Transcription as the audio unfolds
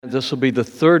This will be the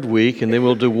third week, and then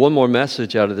we'll do one more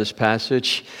message out of this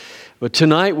passage. But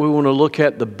tonight we want to look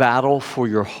at the battle for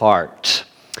your heart.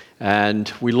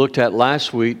 And we looked at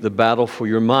last week the battle for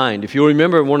your mind. If you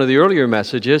remember in one of the earlier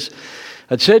messages,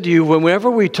 I said to you,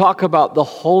 whenever we talk about the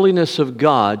holiness of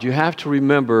God, you have to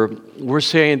remember we're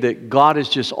saying that God is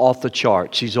just off the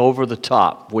charts. He's over the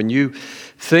top. When you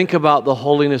think about the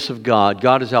holiness of God,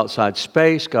 God is outside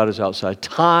space, God is outside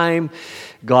time,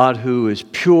 God who is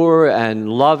pure and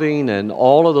loving and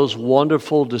all of those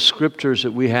wonderful descriptors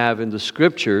that we have in the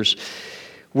Scriptures.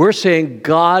 We're saying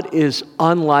God is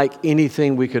unlike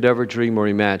anything we could ever dream or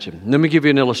imagine. Let me give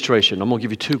you an illustration. I'm going to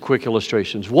give you two quick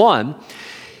illustrations. One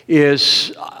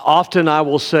is often I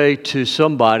will say to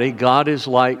somebody, God is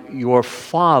like your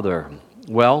Father.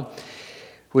 Well,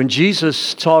 when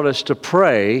Jesus taught us to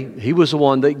pray, He was the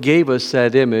one that gave us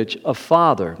that image of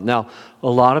Father. Now, a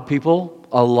lot of people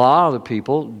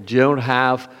don't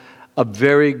have a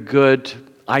very good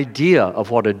idea of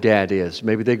what a dad is.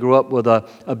 Maybe they grew up with an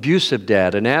abusive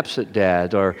dad, an absent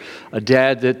dad, or a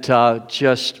dad that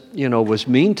just was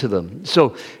mean to them.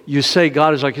 So you say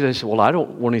God is like you. They say, well, I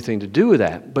don't want anything to do with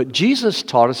that. But Jesus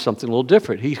taught us something a little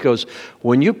different. He goes,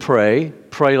 when you pray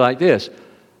like this: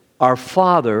 Our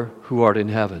Father who art in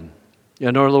heaven.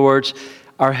 In other words,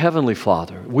 our Heavenly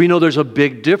Father. We know there's a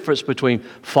big difference between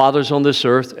fathers on this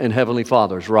earth and heavenly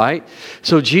fathers, right?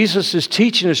 So Jesus is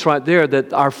teaching us right there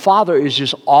that our Father is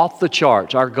just off the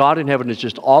charts. Our God in heaven is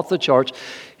just off the charts.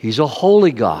 He's a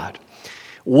holy God.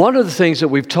 One of the things that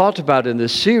we've talked about in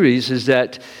this series is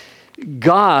that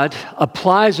God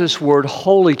applies this word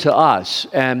holy to us.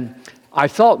 And I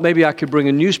thought maybe I could bring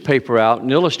a newspaper out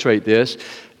and illustrate this.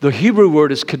 The Hebrew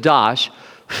word is kadash,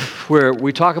 where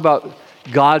we talk about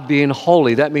God being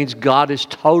holy. That means God is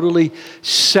totally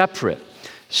separate.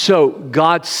 So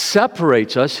God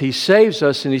separates us, He saves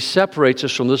us, and He separates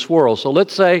us from this world. So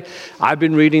let's say I've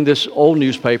been reading this old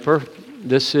newspaper.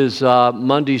 This is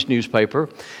Monday's newspaper.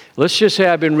 Let's just say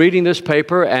I've been reading this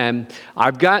paper and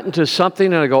I've gotten to something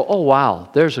and I go, oh wow,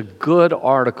 there's a good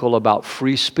article about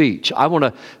free speech. I want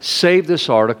to save this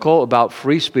article about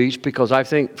free speech because I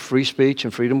think free speech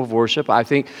and freedom of worship, I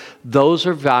think those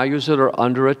are values that are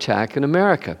under attack in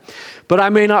America. But I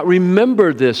may not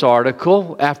remember this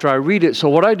article after I read it. So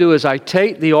what I do is I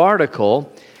take the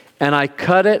article and I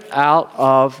cut it out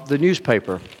of the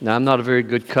newspaper. Now, I'm not a very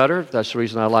good cutter. That's the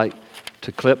reason I like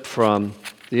to clip from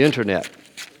the internet.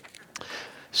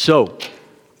 So,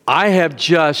 I have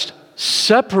just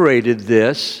separated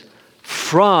this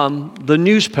from the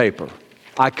newspaper.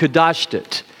 I kadashed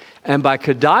it. And by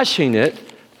kadashing it,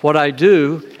 what I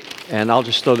do, and I'll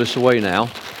just throw this away now,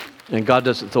 and God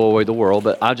doesn't throw away the world,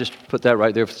 but I'll just put that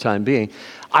right there for the time being.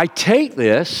 I take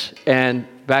this, and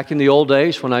back in the old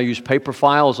days when I used paper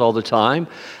files all the time,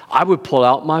 I would pull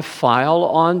out my file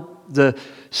on the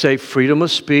say freedom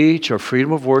of speech or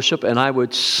freedom of worship, and I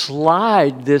would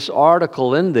slide this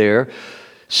article in there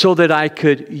so that I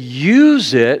could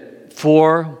use it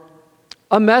for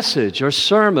a message or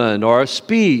sermon or a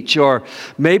speech, or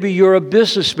maybe you're a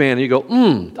businessman and you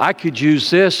go, I could use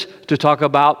this to talk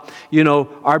about,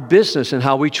 our business and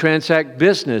how we transact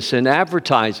business and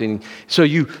advertising. So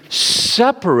you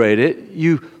separate it,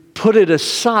 you put it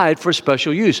aside for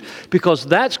special use, because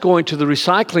that's going to the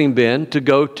recycling bin to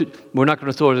go to, we're not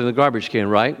going to throw it in the garbage can,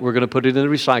 right? We're going to put it in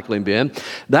the recycling bin.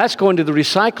 That's going to the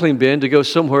recycling bin to go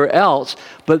somewhere else,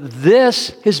 but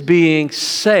this is being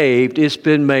saved. It's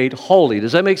been made holy.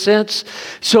 Does that make sense?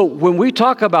 So when we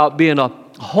talk about being a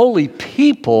holy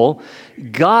people,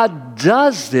 God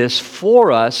does this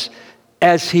for us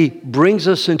as He brings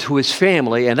us into His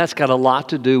family, and that's got a lot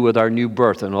to do with our new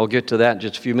birth, and I'll get to that in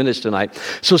just a few minutes tonight.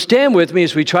 So stand with me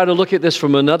as we try to look at this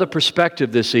from another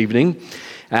perspective this evening,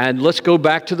 and let's go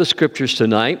back to the Scriptures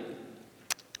tonight.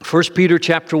 1 Peter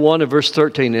chapter 1 and verse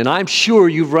 13, and I'm sure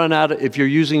you've run out of, if you're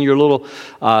using your little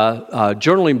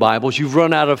journaling Bibles, you've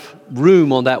run out of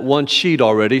room on that one sheet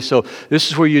already, so this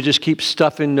is where you just keep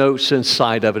stuffing notes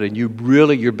inside of it, and you're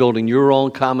building your own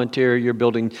commentary, you're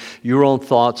building your own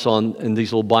thoughts in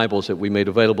these little Bibles that we made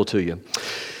available to you.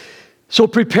 So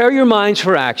prepare your minds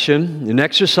for action and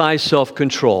exercise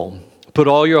self-control. Put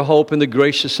all your hope in the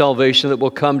gracious salvation that will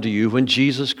come to you when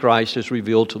Jesus Christ is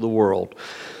revealed to the world.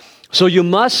 So you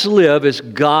must live as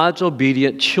God's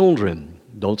obedient children.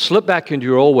 Don't slip back into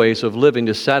your old ways of living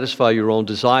to satisfy your own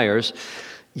desires.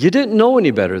 You didn't know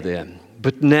any better then.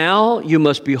 But now you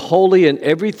must be holy in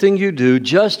everything you do,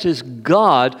 just as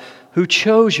God who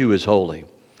chose you is holy.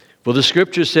 For the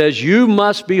Scripture says, you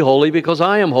must be holy because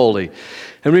I am holy.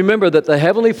 And remember that the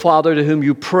Heavenly Father to whom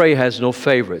you pray has no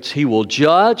favorites. He will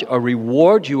judge or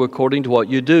reward you according to what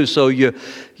you do. So you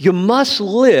must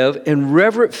live in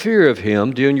reverent fear of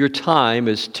Him during your time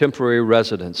as temporary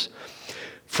residents.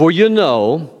 For you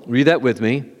know, read that with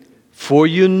me, for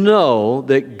you know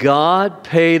that God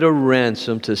paid a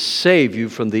ransom to save you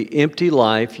from the empty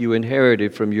life you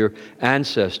inherited from your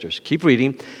ancestors. Keep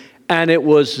reading. And it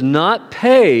was not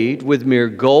paid with mere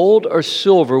gold or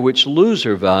silver, which lose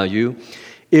their value.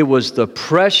 It was the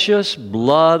precious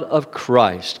blood of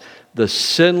Christ, the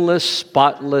sinless,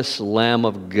 spotless Lamb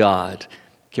of God.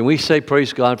 Can we say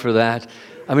praise God for that?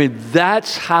 I mean,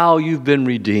 that's how you've been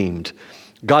redeemed.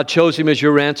 God chose Him as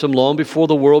your ransom long before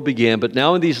the world began, but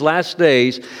now in these last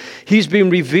days, He's been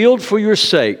revealed for your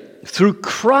sake. Through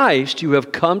Christ, you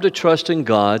have come to trust in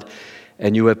God,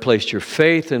 and you have placed your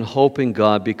faith and hope in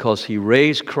God because He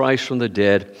raised Christ from the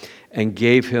dead and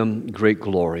gave Him great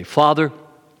glory. Father,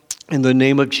 in the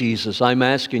name of Jesus, I'm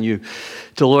asking you,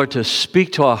 Lord, to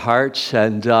speak to our hearts.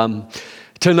 And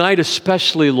tonight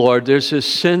especially, Lord, there's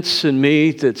this sense in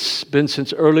me that's been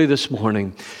since early this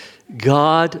morning.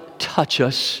 God, touch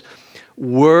us.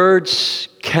 Words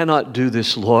cannot do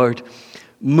this, Lord.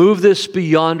 Move this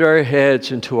beyond our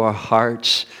heads into our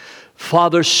hearts.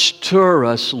 Father, stir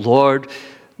us, Lord.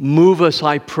 Move us,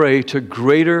 I pray, to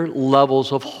greater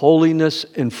levels of holiness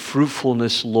and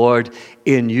fruitfulness, Lord,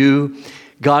 in you.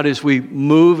 God, as we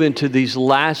move into these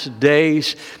last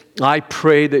days, I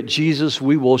pray that, Jesus,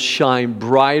 we will shine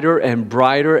brighter and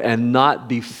brighter and not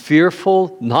be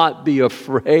fearful, not be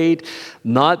afraid,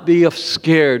 not be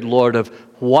scared, Lord, of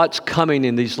what's coming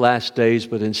in these last days,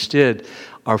 but instead,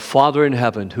 our Father in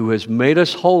heaven, who has made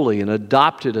us holy and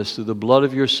adopted us through the blood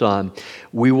of your Son,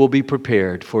 we will be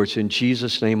prepared, for it's in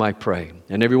Jesus' name I pray.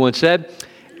 And everyone said,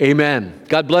 amen.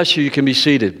 God bless you. You can be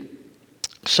seated.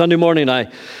 Sunday morning,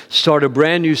 I start a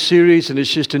brand new series, and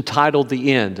it's just entitled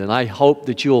The End. And I hope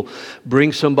that you'll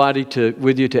bring somebody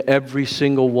with you to every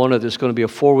single one of this. It's going to be a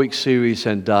 4-week series,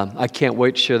 and I can't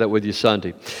wait to share that with you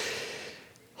Sunday.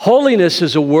 Holiness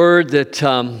is a word that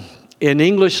in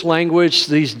English language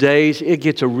these days, it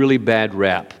gets a really bad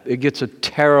rap. It gets a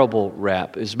terrible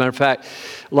rap. As a matter of fact,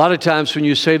 a lot of times when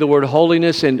you say the word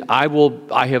holiness, and I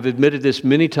have admitted this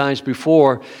many times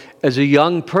before, as a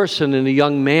young person and a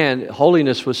young man,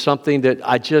 holiness was something that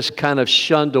I just kind of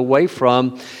shunned away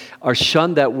from, or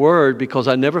shunned that word, because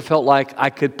I never felt like I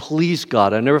could please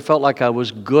God. I never felt like I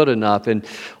was good enough. And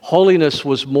holiness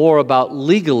was more about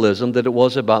legalism than it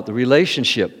was about the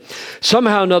relationship.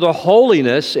 Somehow or another,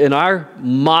 holiness in our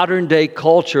modern day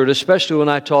culture, and especially when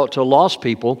I talk to lost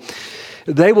people,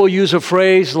 they will use a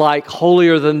phrase like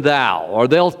holier than thou, or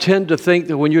they'll tend to think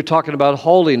that when you're talking about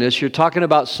holiness, you're talking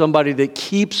about somebody that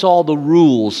keeps all the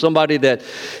rules, somebody that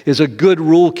is a good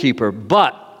rule keeper.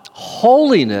 But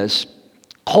holiness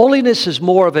is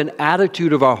more of an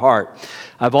attitude of our heart.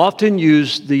 I've often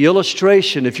used the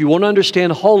illustration, if you want to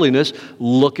understand holiness,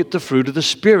 look at the fruit of the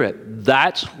Spirit.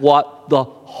 That's what the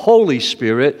Holy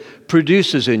Spirit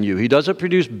produces in you. He doesn't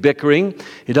produce bickering.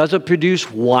 He doesn't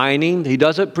produce whining. He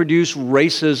doesn't produce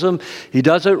racism. He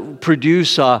doesn't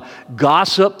produce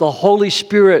gossip. The Holy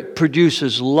Spirit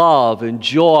produces love and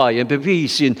joy and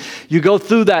peace. And you go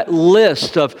through that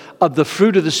list of the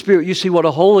fruit of the Spirit, you see what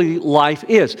a holy life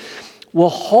is. Well,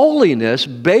 holiness,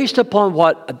 based upon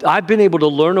what I've been able to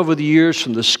learn over the years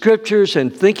from the Scriptures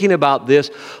and thinking about this,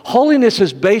 holiness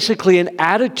is basically an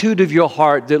attitude of your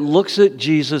heart that looks at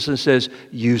Jesus and says,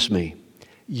 use me,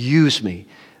 use me.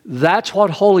 That's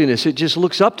what holiness, it just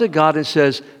looks up to God and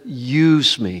says,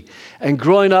 use me. And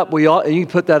growing up, and you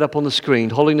can put that up on the screen,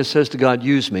 holiness says to God,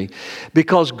 use me.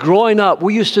 Because growing up,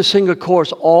 we used to sing a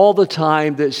chorus all the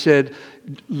time that said,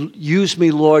 use me,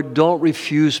 Lord, don't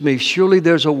refuse me. Surely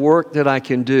there's a work that I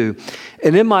can do.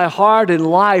 And in my heart and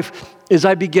life, as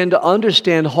I began to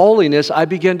understand holiness, I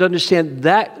began to understand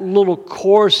that little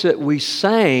chorus that we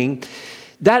sang,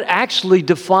 that actually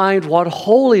defined what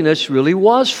holiness really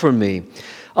was for me.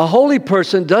 A holy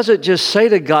person doesn't just say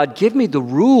to God, give me the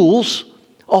rules.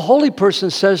 A holy person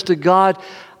says to God,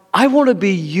 I want to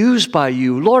be used by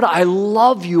you. Lord, I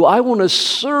love you. I want to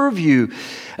serve you.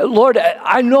 Lord,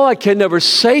 I know I can never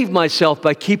save myself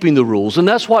by keeping the rules. And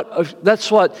that's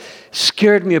what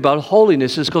scared me about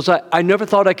holiness, is because I never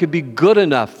thought I could be good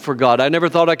enough for God. I never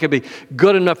thought I could be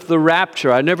good enough for the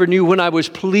rapture. I never knew when I was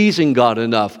pleasing God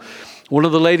enough. One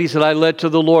of the ladies that I led to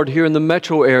the Lord here in the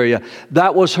metro area,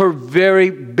 that was her very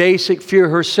basic fear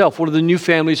herself. One of the new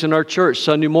families in our church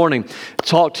Sunday morning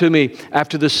talked to me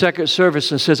after the second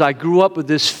service and says, I grew up with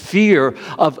this fear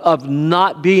of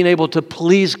not being able to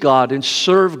please God and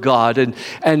serve God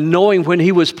and knowing when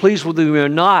He was pleased with me or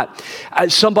not.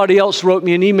 Somebody else wrote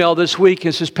me an email this week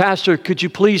and says, Pastor, could you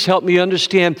please help me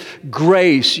understand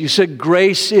grace? You said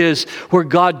grace is where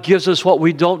God gives us what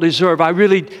we don't deserve. I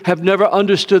really have never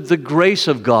understood the grace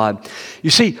of God. You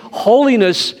see,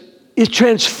 holiness, it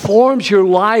transforms your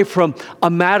life from a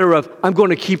matter of, I'm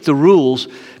going to keep the rules,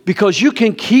 because you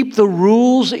can keep the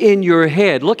rules in your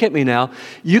head. Look at me now.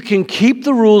 You can keep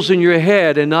the rules in your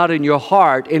head and not in your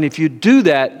heart. And if you do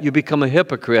that, you become a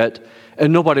hypocrite,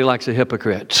 and nobody likes a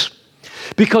hypocrite.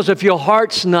 Because if your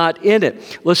heart's not in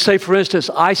it, let's say, for instance,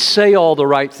 I say all the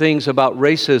right things about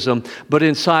racism, but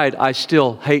inside I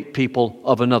still hate people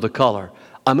of another color.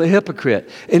 I'm a hypocrite.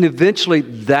 And eventually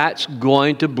that's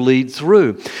going to bleed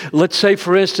through. Let's say,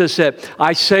 for instance, that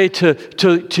I say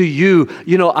to you,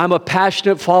 I'm a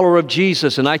passionate follower of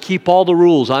Jesus and I keep all the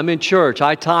rules. I'm in church.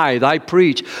 I tithe. I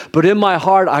preach. But in my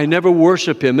heart, I never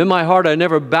worship Him. In my heart, I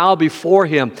never bow before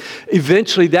Him.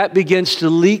 Eventually that begins to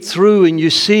leak through and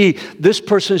you see this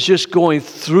person's just going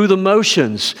through the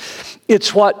motions.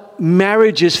 It's what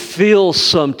marriages feel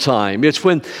sometimes. It's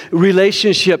when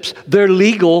relationships, they're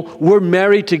legal, we're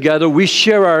married together, we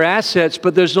share our assets,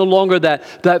 but there's no longer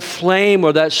that flame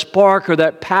or that spark or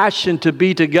that passion to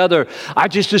be together. I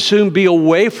just assume be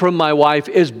away from my wife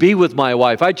is be with my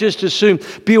wife. I just assume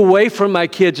be away from my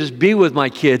kids is be with my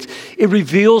kids. It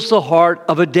reveals the heart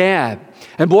of a dad.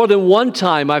 And more than one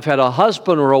time, I've had a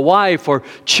husband or a wife or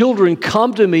children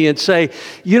come to me and say,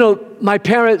 my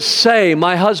parents say,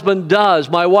 my husband does,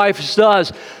 my wife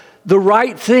does the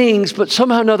right things, but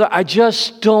somehow or another, I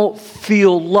just don't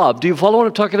feel loved. Do you follow what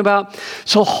I'm talking about?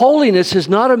 So holiness is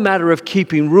not a matter of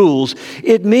keeping rules.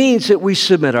 It means that we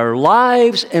submit our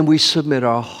lives and we submit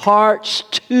our hearts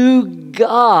to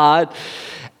God.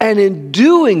 And in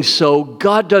doing so,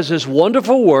 God does this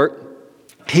wonderful work.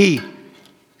 He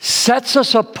sets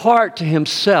us apart to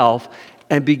Himself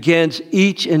and begins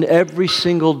each and every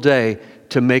single day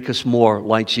to make us more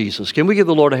like Jesus. Can we give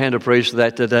the Lord a hand of praise for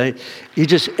that today? He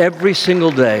just every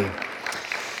single day.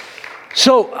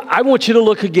 So I want you to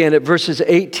look again at verses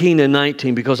 18 and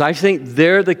 19 because I think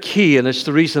they're the key, and it's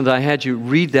the reason that I had you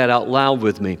read that out loud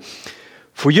with me.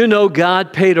 For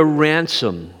God paid a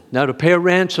ransom. Now to pay a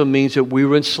ransom means that we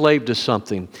were enslaved to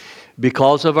something.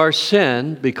 Because of our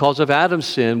sin, because of Adam's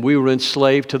sin, we were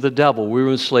enslaved to the devil. We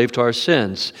were enslaved to our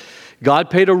sins.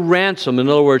 God paid a ransom. In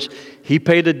other words, He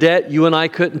paid a debt you and I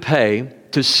couldn't pay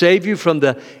to save you from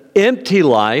the empty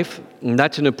life, and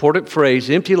that's an important phrase,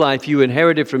 empty life you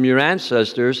inherited from your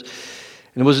ancestors.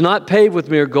 And it was not paid with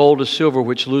mere gold or silver,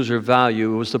 which lose their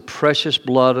value. It was the precious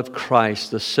blood of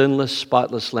Christ, the sinless,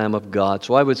 spotless Lamb of God.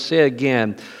 So I would say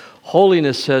again,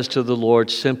 holiness says to the Lord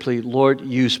simply, Lord,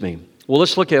 use me. Well,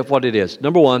 let's look at what it is.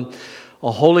 Number one,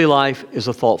 a holy life is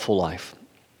a thoughtful life.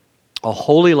 A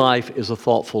holy life is a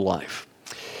thoughtful life.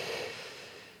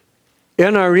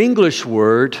 In our English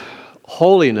word,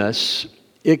 holiness,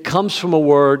 it comes from a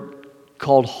word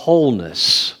called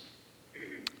wholeness.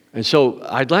 And so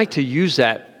I'd like to use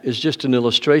that as just an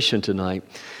illustration tonight.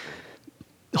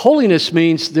 Holiness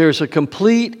means there's a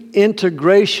complete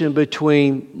integration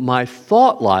between my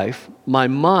thought life, my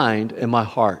mind, and my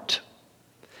heart.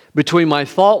 Between my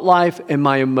thought life and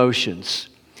my emotions.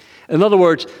 In other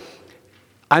words,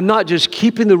 I'm not just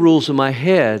keeping the rules in my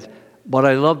head, but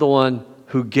I love the one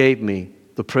who gave me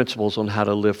the principles on how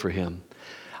to live for Him.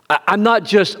 I'm not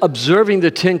just observing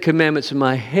the 10 Commandments in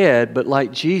my head, but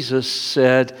like Jesus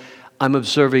said, I'm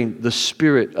observing the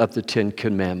spirit of the 10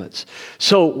 Commandments.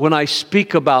 So when I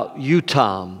speak about you,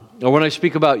 Tom, or when I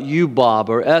speak about you, Bob,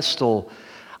 or Estel,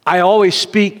 I always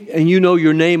speak, and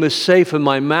your name is safe in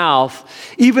my mouth,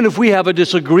 even if we have a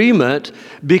disagreement,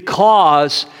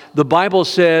 because the Bible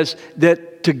says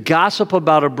that to gossip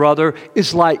about a brother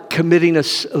is like committing the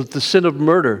sin of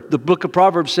murder. The book of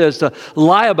Proverbs says to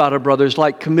lie about a brother is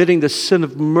like committing the sin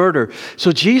of murder.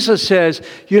 So Jesus says,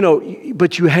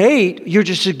 but you hate, you're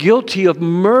just as guilty of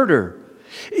murder.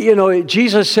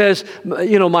 Jesus says,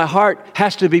 my heart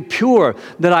has to be pure.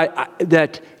 That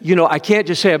I can't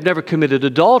just say I've never committed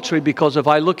adultery, because if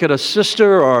I look at a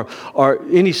sister or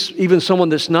even someone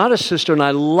that's not a sister and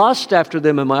I lust after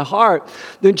them in my heart,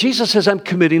 then Jesus says I'm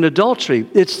committing adultery.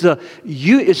 It's the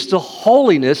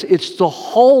holiness, it's the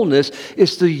wholeness,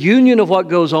 it's the union of what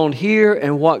goes on here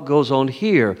and what goes on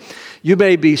here. You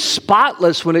may be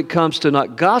spotless when it comes to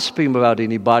not gossiping about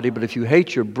anybody, but if you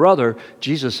hate your brother,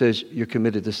 Jesus says you're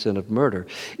committed the sin of murder.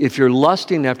 If you're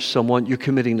lusting after someone, you're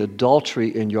committing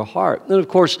adultery in your heart. And of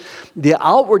course, the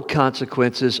outward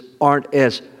consequences aren't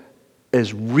as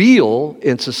real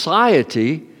in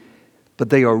society, but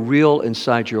they are real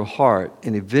inside your heart,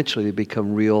 and eventually they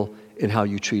become real in how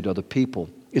you treat other people.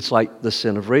 It's like the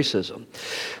sin of racism.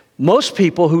 Most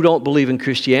people who don't believe in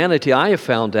Christianity, I have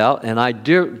found out, and I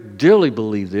dearly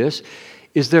believe this,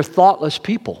 is they're thoughtless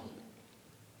people.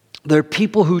 They're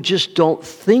people who just don't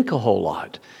think a whole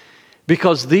lot.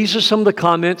 Because these are some of the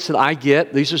comments that I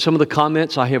get. These are some of the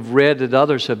comments I have read that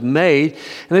others have made.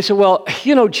 And they say, well,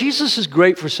 Jesus is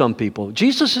great for some people.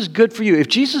 Jesus is good for you. If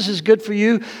Jesus is good for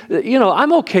you,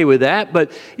 I'm okay with that.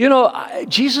 But,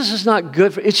 Jesus is not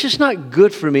good it's just not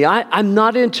good for me. I'm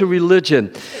not into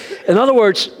religion. In other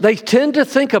words, they tend to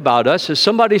think about us, as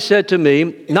somebody said to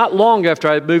me, not long after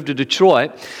I moved to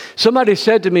Detroit, somebody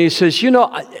said to me, he says,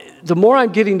 the more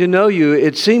I'm getting to know you,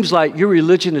 it seems like your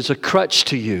religion is a crutch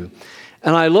to you.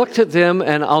 And I looked at them,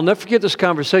 and I'll never forget this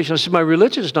conversation. I said, my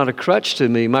religion is not a crutch to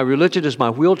me. My religion is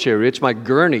my wheelchair. It's my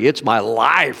gurney. It's my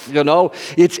life,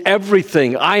 It's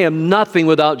everything. I am nothing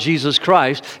without Jesus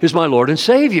Christ, who's my Lord and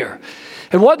Savior.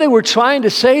 And what they were trying to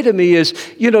say to me is,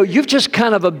 you've just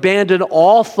kind of abandoned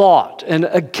all thought. And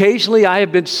occasionally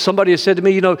somebody has said to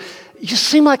me, you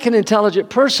seem like an intelligent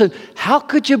person. How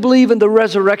could you believe in the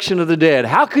resurrection of the dead?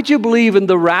 How could you believe in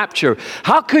the rapture?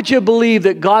 How could you believe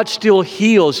that God still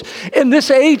heals? In this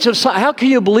age of science, how can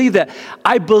you believe that?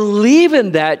 I believe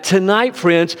in that tonight,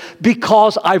 friends,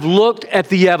 because I've looked at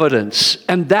the evidence.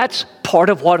 And that's part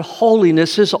of what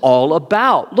holiness is all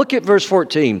about. Look at verse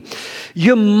 14.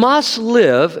 You must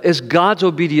live as God's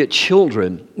obedient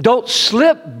children. Don't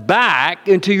slip back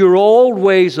into your old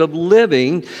ways of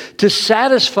living to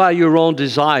satisfy your own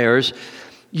desires.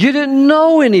 You didn't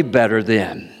know any better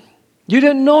then. You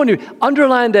didn't know any.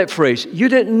 Underline that phrase. You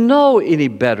didn't know any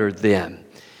better then.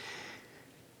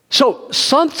 So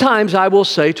sometimes I will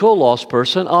say to a lost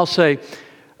person, I'll say,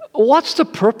 what's the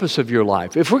purpose of your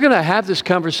life? If we're going to have this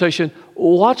conversation,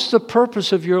 what's the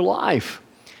purpose of your life?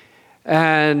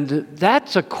 And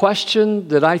that's a question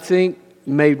that I think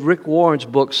made Rick Warren's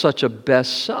book such a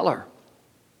bestseller.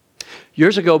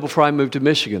 Years ago, before I moved to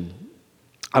Michigan,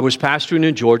 I was pastoring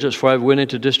in Georgia before I went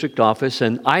into district office,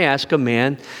 and I asked a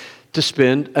man to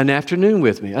spend an afternoon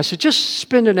with me. I said, just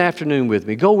spend an afternoon with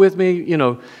me. Go with me,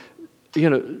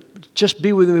 just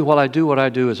be with me while I do what I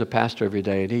do as a pastor every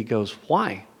day. And he goes,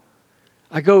 why?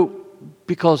 I go,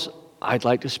 because I'd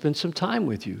like to spend some time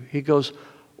with you. He goes,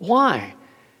 why?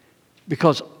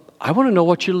 Because I want to know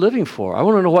what you're living for. I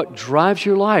want to know what drives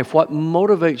your life, what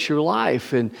motivates your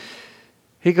life. And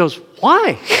he goes,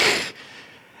 why?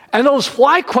 And those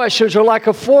why questions are like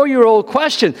a 4-year-old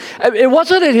question. It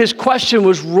wasn't that his question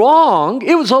was wrong.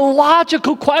 It was a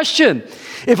logical question.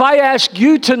 If I ask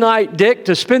you tonight, Dick,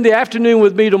 to spend the afternoon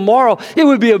with me tomorrow, it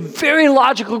would be a very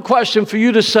logical question for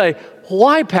you to say,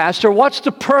 why, Pastor? What's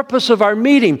the purpose of our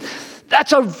meeting?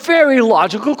 That's a very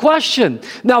logical question.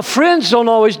 Now, friends don't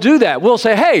always do that. We'll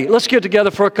say, hey, let's get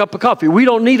together for a cup of coffee. We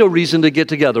don't need a reason to get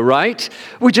together, right?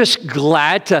 We're just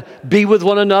glad to be with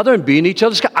one another and be in each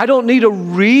other's. I don't need a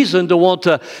reason to want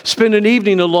to spend an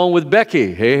evening alone with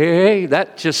Becky. Hey,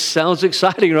 that just sounds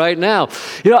exciting right now.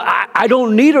 I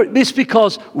don't need it. It's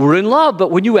because we're in love.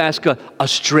 But when you ask a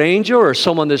stranger or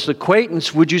someone that's an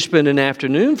acquaintance, would you spend an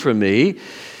afternoon for me?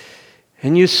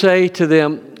 And you say to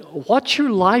them, what's your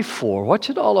life for?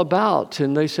 What's it all about?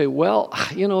 And they say, well,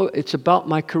 it's about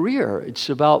my career. It's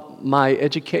about my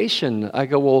education. I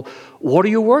go, well, what are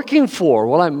you working for?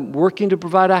 Well, I'm working to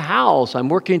provide a house. I'm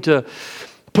working to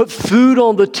put food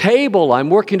on the table. I'm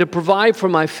working to provide for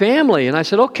my family. And I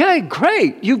said, okay,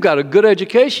 great. You've got a good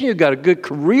education. You've got a good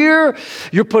career.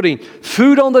 You're putting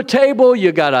food on the table.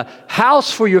 You got a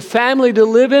house for your family to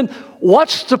live in.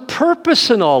 What's the purpose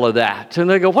in all of that? And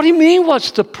they go, what do you mean,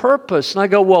 what's the purpose? And I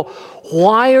go, well,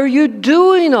 why are you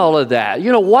doing all of that?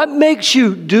 What makes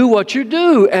you do what you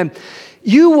do? And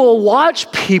you will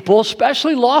watch people,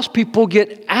 especially lost people,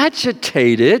 get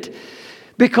agitated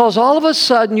because all of a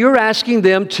sudden you're asking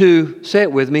them to, say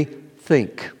it with me,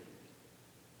 think.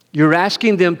 You're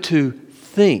asking them to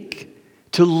think,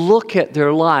 to look at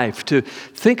their life, to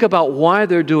think about why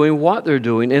they're doing what they're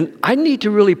doing. And I need to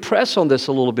really press on this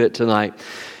a little bit tonight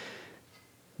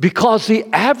because the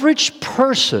average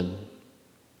person,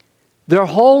 their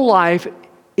whole life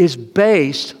is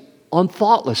based on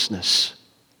thoughtlessness.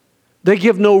 They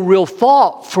give no real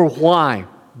thought for why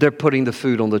they're putting the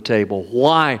food on the table,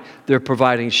 why they're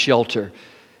providing shelter.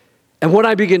 And when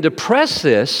I begin to press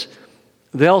this,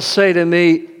 they'll say to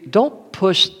me, don't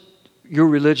push your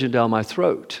religion down my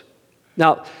throat.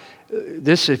 Now,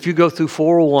 if you go through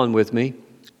 401 with me,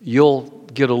 you'll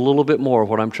get a little bit more of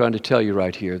what I'm trying to tell you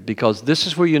right here, because this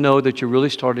is where you know that you're really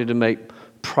starting to make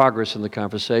progress in the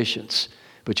conversations.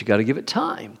 But you got to give it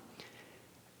time.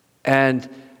 And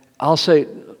I'll say,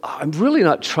 I'm really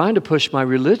not trying to push my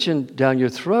religion down your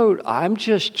throat. I'm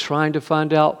just trying to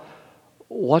find out,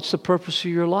 what's the purpose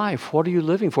of your life? What are you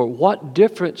living for? What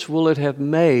difference will it have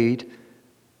made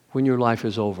when your life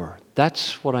is over?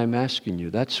 That's what I'm asking you.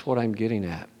 That's what I'm getting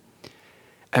at.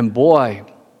 And boy,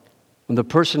 when the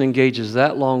person engages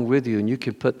that long with you and you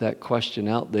can put that question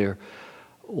out there,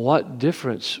 what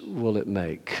difference will it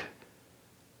make?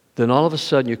 Then all of a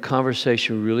sudden your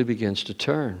conversation really begins to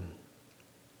turn.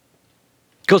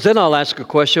 Because then I'll ask a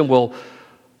question, well,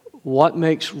 what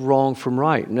makes wrong from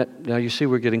right? Now you see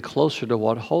we're getting closer to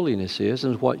what holiness is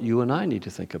and what you and I need to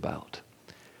think about.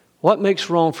 What makes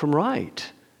wrong from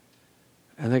right?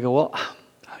 And they go, well,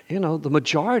 the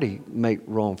majority make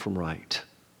wrong from right.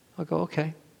 I'll go,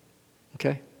 okay.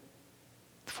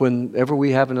 Whenever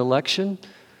we have an election,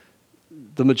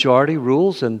 the majority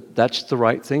rules, and that's the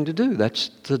right thing to do. That's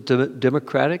the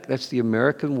democratic, that's the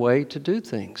American way to do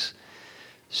things.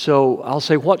 So I'll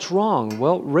say, what's wrong?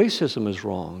 Well, racism is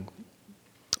wrong.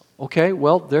 Okay,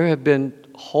 well, there have been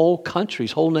whole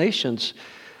countries, whole nations,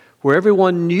 where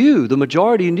everyone knew, the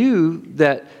majority knew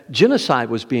that genocide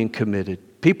was being committed.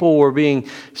 People were being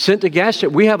sent to gas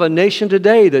stations. We have a nation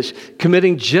today that's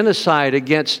committing genocide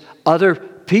against other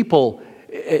people,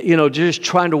 just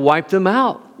trying to wipe them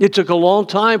out. It took a long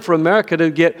time for America to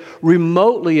get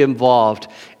remotely involved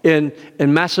in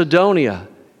Macedonia.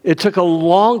 It took a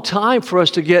long time for us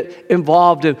to get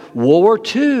involved in World War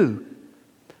II,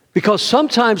 because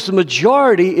sometimes the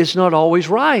majority is not always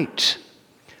right,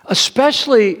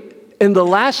 especially in the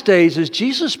last days, as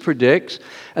Jesus predicts.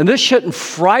 And this shouldn't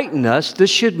frighten us.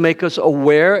 This should make us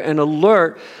aware and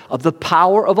alert of the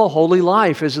power of a holy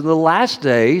life, as in the last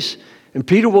days. And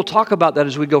Peter will talk about that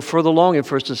as we go further along in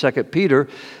 1st and 2nd Peter,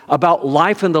 about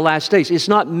life in the last days. It's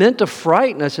not meant to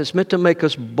frighten us. It's meant to make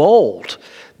us bold,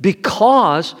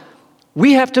 because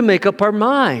we have to make up our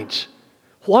minds.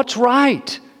 What's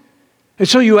right? And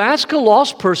so you ask a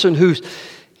lost person who's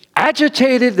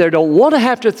agitated, they don't want to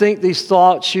have to think these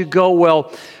thoughts, you go,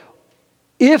 well,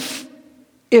 if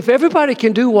everybody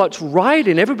can do what's right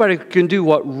and everybody can do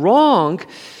what's wrong,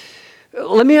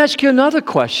 let me ask you another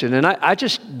question. And I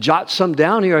just jot some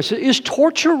down here. I said, is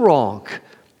torture wrong?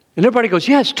 And everybody goes,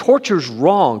 yes, torture's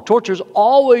wrong. Torture's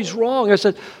always wrong. I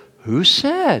said, who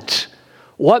said?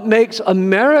 What makes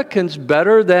Americans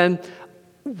better than,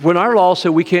 when our law said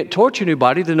we can't torture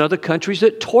anybody, than other countries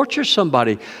that torture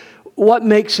somebody? What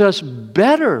makes us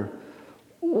better?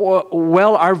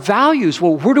 Well, our values.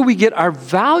 Well, where do we get our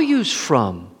values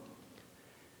from?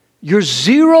 You're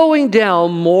zeroing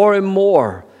down more and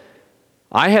more.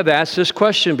 I have asked this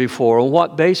question before. On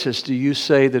what basis do you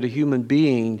say that a human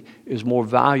being is more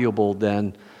valuable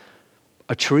than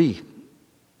a tree,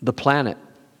 the planet,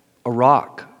 a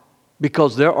rock?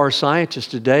 Because there are scientists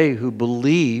today who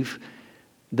believe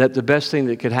that the best thing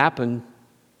that could happen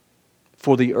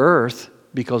for the earth,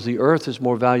 because the earth is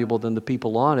more valuable than the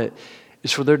people on it,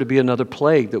 is for there to be another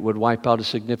plague that would wipe out a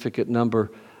significant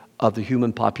number of the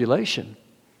human population.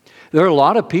 There are a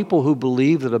lot of people who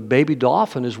believe that a baby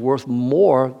dolphin is worth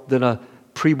more than a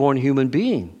preborn human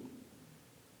being.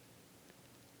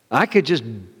 I could just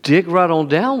dig right on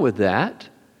down with that,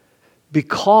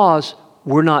 because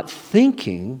we're not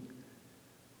thinking,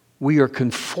 we are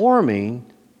conforming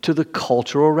to the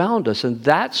culture around us. And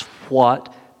that's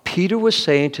what Peter was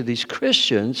saying to these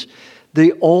Christians,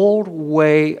 the old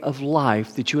way of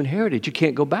life that you inherited. You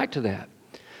can't go back to that.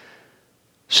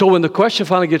 So when the question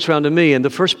finally gets around to me, and the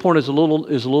first point is a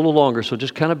little longer, so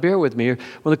just kind of bear with me here.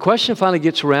 When the question finally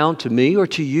gets around to me or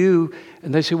to you,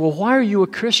 and they say, well, why are you a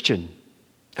Christian?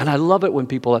 And I love it when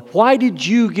people ask, why did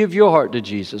you give your heart to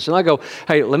Jesus? And I go,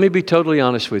 hey, let me be totally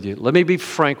honest with you. Let me be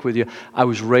frank with you. I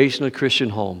was raised in a Christian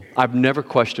home. I've never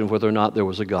questioned whether or not there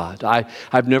was a God.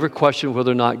 I've never questioned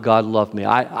whether or not God loved me.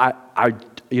 I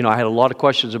had a lot of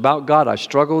questions about God. I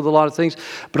struggled with a lot of things,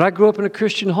 but I grew up in a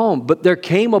Christian home. But there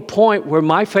came a point where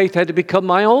my faith had to become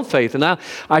my own faith. And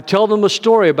I tell them a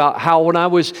story about how when I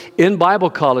was in Bible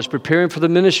college preparing for the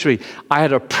ministry, I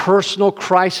had a personal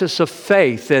crisis of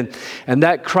faith. And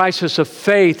that crisis of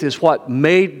faith is what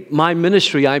made my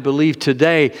ministry, I believe,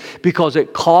 today, because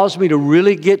it caused me to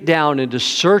really get down and to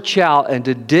search out and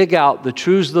to dig out the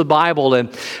truths of the Bible.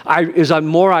 And as the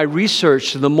more I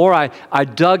researched, and the more I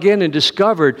dug in and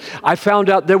discovered, discovered, I found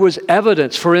out there was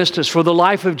evidence, for instance, for the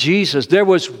life of Jesus. There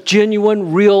was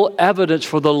genuine, real evidence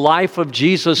for the life of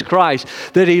Jesus Christ,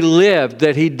 that He lived,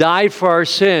 that He died for our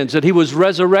sins, that He was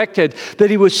resurrected, that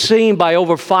He was seen by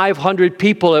over 500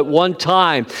 people at one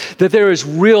time, that there is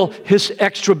real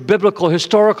extra-biblical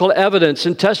historical evidence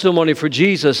and testimony for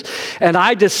Jesus. And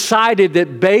I decided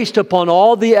that based upon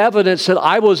all the evidence that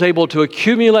I was able to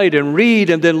accumulate and read,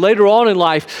 and then later on in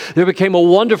life, there became a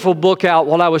wonderful book out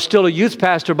while I was still a youth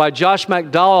pastor by Josh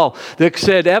McDowell that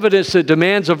said, Evidence That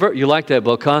Demands a Verdict. You like that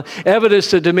book, huh?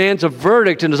 Evidence That Demands a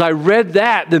Verdict. And as I read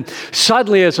that, then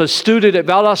suddenly as a student at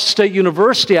Valdosta State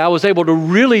University, I was able to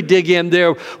really dig in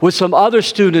there with some other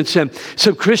students and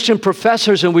some Christian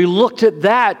professors, and we looked at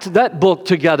that book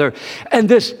together. And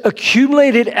this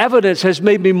accumulated evidence has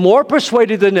made me more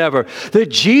persuaded than ever that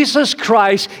Jesus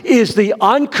Christ is the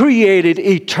uncreated,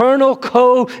 eternal,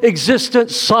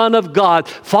 coexistent Son of God,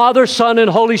 Father, Son, and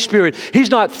Holy Spirit. He's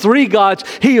not three gods.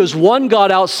 He is one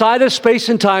God outside of space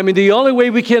and time, and the only way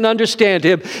we can understand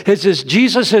Him is as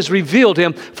Jesus has revealed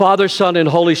Him, Father, Son, and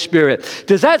Holy Spirit.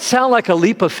 Does that sound like a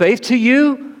leap of faith to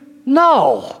you?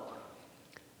 No.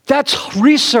 That's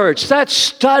research, that's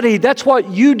study, that's what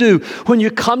you do when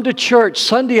you come to church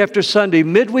Sunday after Sunday,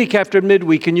 midweek after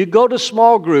midweek, and you go to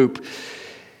small group.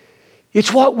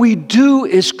 It's what we do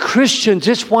as Christians.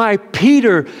 It's why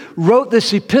Peter wrote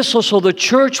this epistle so the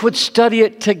church would study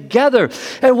it together.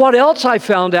 And what else I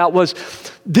found out was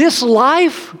this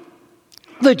life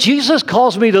that Jesus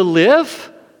calls me to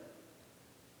live,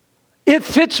 it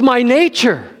fits my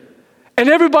nature. And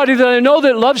everybody that I know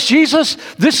that loves Jesus,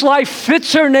 this life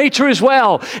fits their nature as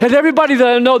well. And everybody that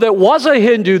I know that was a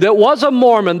Hindu, that was a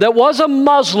Mormon, that was a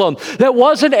Muslim, that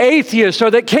was an atheist, or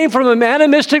that came from an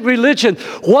animistic religion,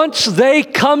 once they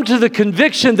come to the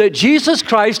conviction that Jesus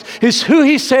Christ is who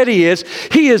He said He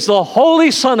is the Holy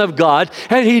Son of God,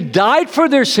 and He died for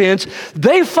their sins,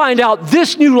 they find out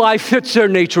this new life fits their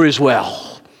nature as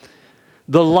well.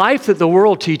 The life that the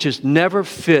world teaches never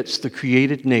fits the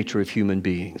created nature of human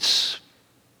beings.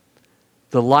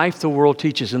 The life the world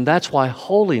teaches, and that's why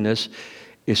holiness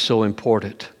is so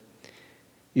important.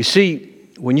 You see,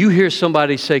 when you hear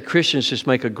somebody say Christians just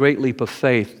make a great leap of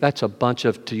faith, that's a bunch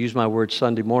of, to use my word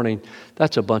Sunday morning,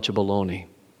 that's a bunch of baloney.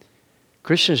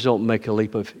 Christians don't make a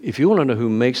leap of, if you want to know who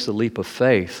makes the leap of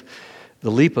faith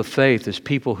is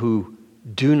people who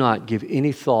do not give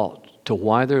any thought to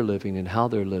why they're living and how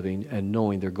they're living and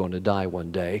knowing they're going to die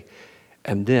one day.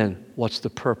 And then what's the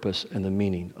purpose and the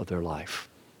meaning of their life?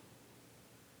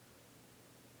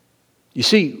 You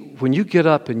see, when you get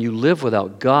up and you live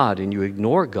without God and you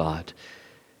ignore God,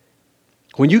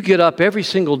 when you get up every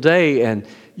single day and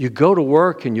you go to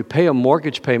work and you pay a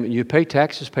mortgage payment, and you pay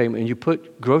taxes payment, and you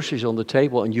put groceries on the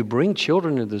table and you bring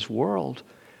children into this world,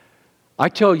 I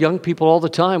tell young people all the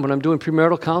time when I'm doing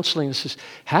premarital counseling, I says,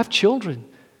 have children.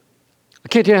 I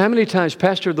can't tell you how many times,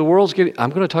 Pastor, the world's getting, I'm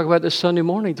going to talk about this Sunday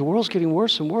morning, the world's getting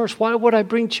worse and worse. Why would I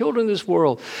bring children in this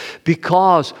world?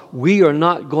 Because we are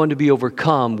not going to be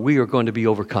overcome, we are going to be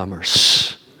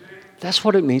overcomers. That's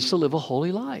what it means to live a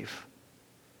holy life.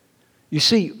 You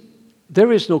see,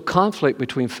 there is no conflict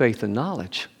between faith and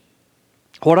knowledge.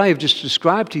 What I have just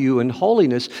described to you in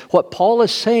holiness, what Paul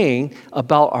is saying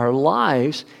about our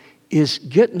lives is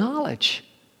get knowledge.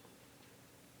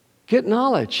 Get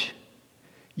knowledge.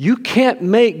 You can't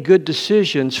make good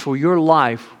decisions for your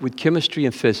life with chemistry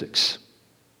and physics.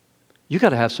 You got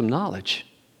to have some knowledge.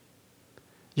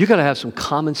 You got to have some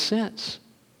common sense.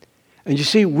 And you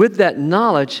see, with that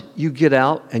knowledge, you get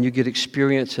out and you get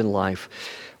experience in life.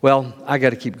 Well, I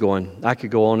got to keep going. I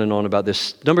could go on and on about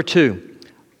this. Number 2,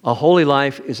 a holy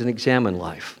life is an examined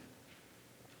life.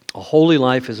 A holy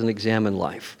life is an examined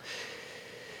life.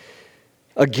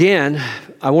 Again,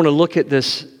 I want to look at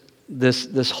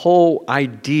this whole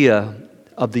idea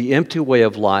of the empty way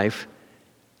of life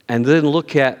and then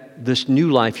look at this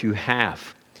new life you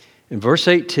have. In verse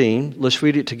 18, let's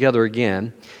read it together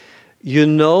again. You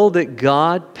know that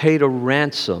God paid a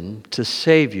ransom to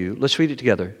save you. Let's read it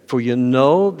together. For you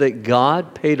know that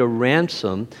God paid a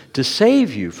ransom to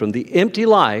save you from the empty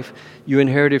life you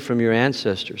inherited from your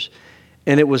ancestors.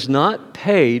 And it was not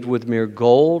paid with mere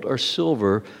gold or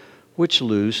silver, which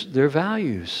lose their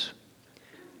values.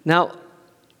 Now,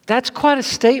 that's quite a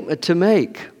statement to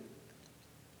make.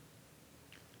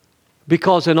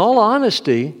 Because in all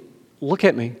honesty, look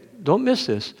at me, don't miss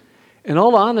this. In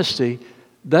all honesty,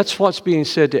 that's what's being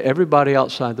said to everybody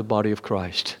outside the body of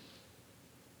Christ.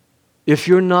 If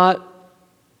you're not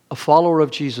a follower of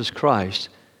Jesus Christ,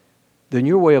 then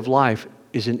your way of life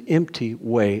is an empty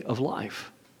way of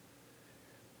life.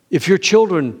 If your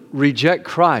children reject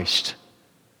Christ,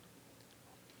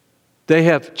 they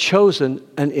have chosen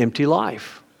an empty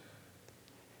life.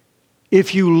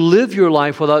 If you live your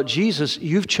life without Jesus,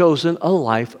 you've chosen a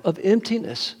life of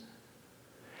emptiness.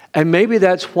 And maybe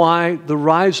that's why the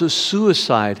rise of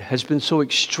suicide has been so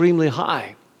extremely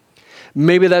high.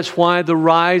 Maybe that's why the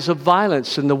rise of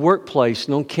violence in the workplace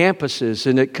and on campuses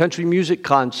and at country music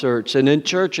concerts and in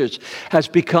churches has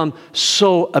become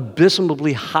so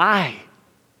abysmally high.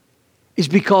 It's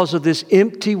because of this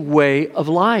empty way of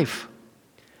life.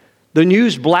 The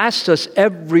news blasts us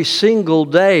every single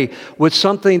day with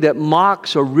something that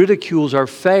mocks or ridicules our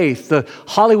faith. The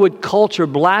Hollywood culture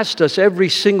blasts us every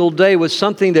single day with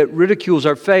something that ridicules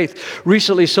our faith.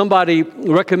 Recently, somebody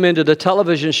recommended a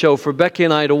television show for Becky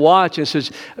and I to watch and says,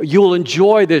 you'll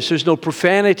enjoy this. There's no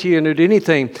profanity in it,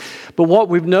 anything. But what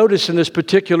we've noticed in this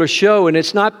particular show, and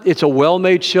it's a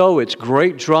well-made show, it's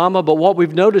great drama, but what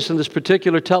we've noticed in this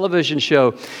particular television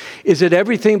show is that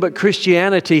everything but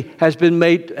Christianity has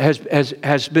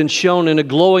been shown in a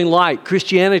glowing light.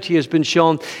 Christianity has been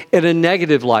shown in a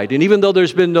negative light. And even though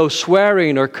there's been no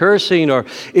swearing or cursing or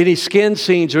any skin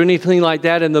scenes or anything like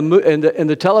that in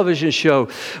the television show,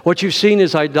 what you've seen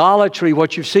is idolatry.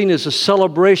 What you've seen is a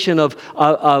celebration of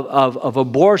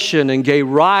abortion and gay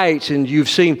rights. And you've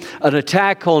seen an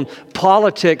attack on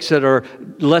politics that are,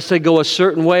 unless they go a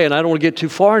certain way, and I don't want to get too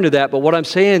far into that, but what I'm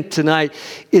saying tonight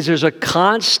is there's a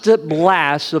constant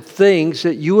blast of things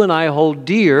that you and I hold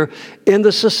dear in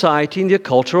the society and the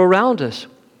culture around us.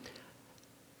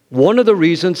 One of the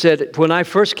reasons that when I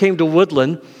first came to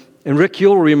Woodland, and Rick,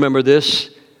 you'll remember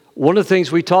this, one of the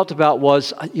things we talked about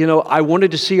was, I wanted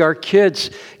to see our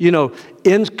kids,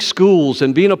 in schools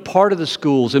and being a part of the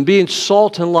schools and being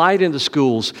salt and light in the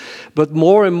schools. But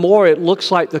more and more, it looks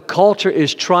like the culture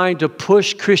is trying to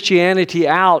push Christianity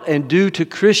out and do to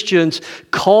Christians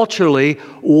culturally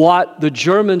what the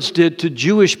Germans did to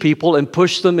Jewish people and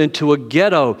push them into a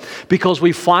ghetto. Because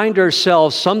we find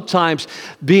ourselves sometimes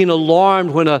being alarmed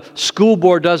when a school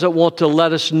board doesn't want to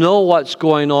let us know what's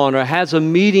going on or has a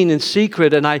meeting in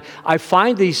secret. And I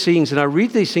find these things and I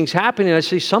read these things happening and I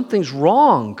say, something's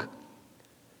wrong.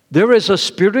 There is a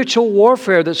spiritual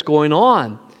warfare that's going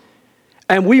on.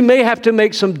 And we may have to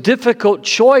make some difficult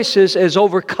choices as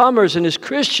overcomers and as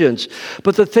Christians.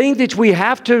 But the thing that we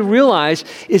have to realize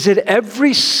is that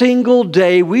every single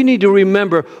day we need to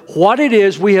remember what it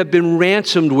is we have been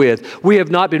ransomed with. We have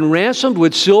not been ransomed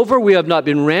with silver. We have not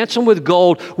been ransomed with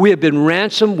gold. We have been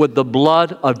ransomed with the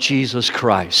blood of Jesus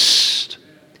Christ.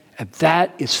 And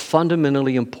that is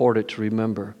fundamentally important to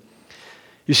remember.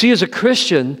 You see, as a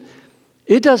Christian,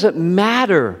 it doesn't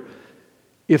matter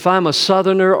if I'm a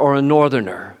southerner or a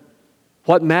northerner.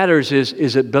 What matters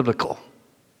is it biblical?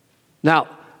 Now,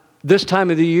 this time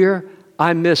of the year,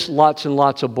 I miss lots and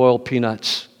lots of boiled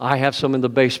peanuts. I have some in the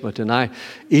basement, and I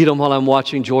eat them while I'm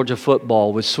watching Georgia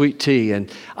football with sweet tea.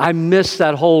 And I miss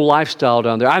that whole lifestyle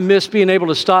down there. I miss being able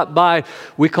to stop by.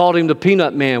 We called him the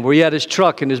Peanut Man, where he had his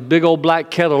truck and his big old black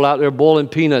kettle out there boiling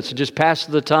peanuts and just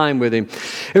passing the time with him.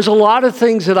 There's a lot of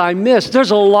things that I miss.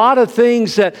 There's a lot of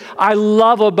things that I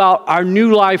love about our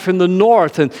new life in the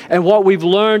north and what we've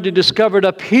learned and discovered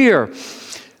up here.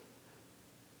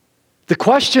 The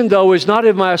question, though, is not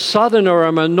am I a southerner or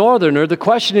am I a northerner? The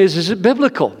question is it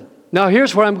biblical? Now,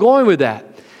 here's where I'm going with that.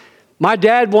 My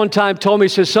dad one time told me, he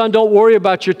says, son, don't worry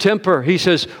about your temper. He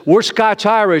says, we're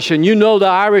Scotch-Irish, and you know the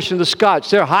Irish and the Scots,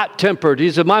 they're hot-tempered. He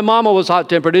said, my mama was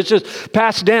hot-tempered. It's just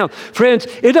passed down. Friends,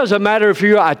 it doesn't matter if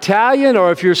you're Italian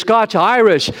or if you're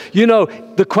Scotch-Irish.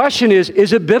 The question is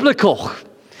it biblical?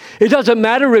 It doesn't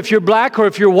matter if you're black or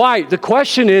if you're white. The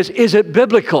question is it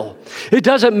biblical? It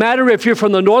doesn't matter if you're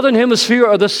from the northern hemisphere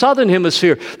or the southern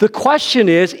hemisphere. The question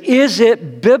is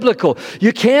it biblical?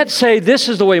 You can't say this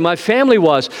is the way my family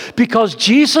was, because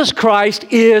Jesus Christ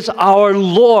is our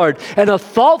Lord. And a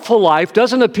thoughtful life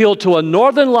doesn't appeal to a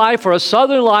northern life or a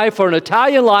southern life or an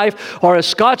Italian life or a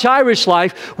Scotch-Irish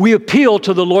life. We appeal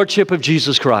to the Lordship of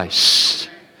Jesus Christ.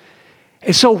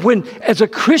 And so as a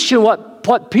Christian,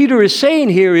 what Peter is saying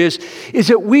here is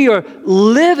that we are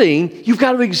living, you've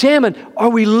got to examine,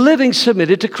 are we living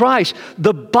submitted to Christ?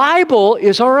 The Bible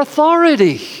is our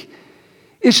authority.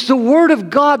 It's the Word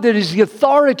of God that is the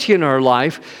authority in our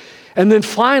life. And then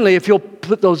finally, if you'll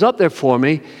put those up there for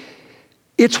me,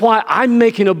 it's why I'm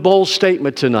making a bold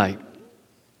statement tonight.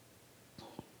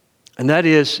 And that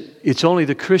is, it's only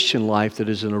the Christian life that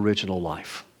is an original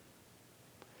life.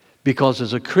 Because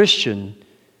as a Christian,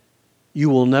 you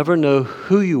will never know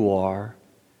who you are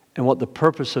and what the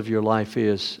purpose of your life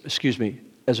is.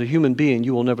 As a human being,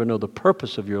 you will never know the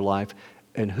purpose of your life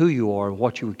and who you are and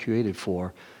what you were created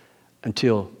for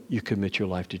until you commit your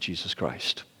life to Jesus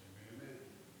Christ.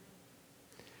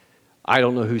 I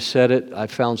don't know who said it. I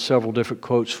found several different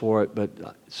quotes for it, but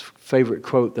it's a favorite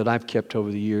quote that I've kept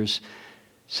over the years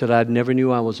said, "I never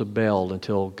knew I was a bell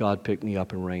until God picked me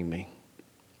up and rang me."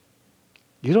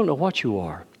 You don't know what you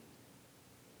are.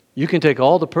 You can take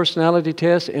all the personality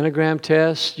tests, Enneagram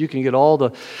tests, you can get all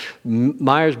the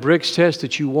Myers-Briggs tests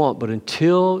that you want, but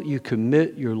until you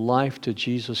commit your life to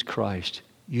Jesus Christ,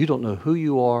 you don't know who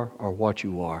you are or what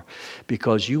you are,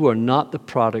 because you are not the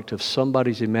product of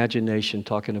somebody's imagination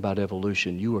talking about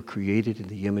evolution. You are created in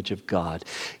the image of God.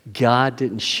 God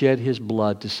didn't shed his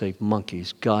blood to save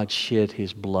monkeys. God shed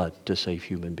his blood to save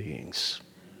human beings.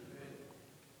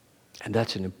 And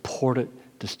that's an important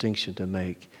distinction to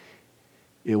make.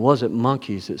 It wasn't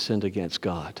monkeys that sinned against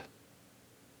God.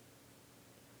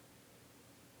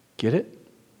 Get it?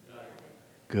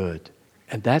 Good.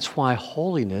 And that's why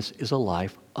holiness is a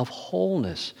life of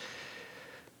wholeness.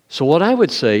 So what I would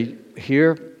say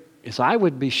here is I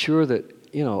would be sure that,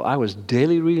 I was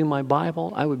daily reading my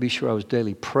Bible. I would be sure I was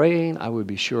daily praying. I would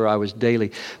be sure I was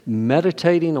daily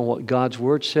meditating on what God's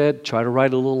Word said. Try to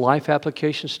write a little life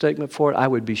application statement for it. I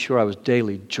would be sure I was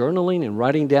daily journaling and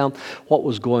writing down what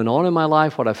was going on in my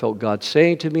life, what I felt God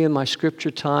saying to me in my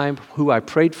scripture time, who I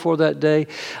prayed for that day.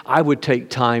 I would take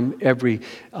time every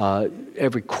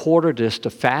quarter just to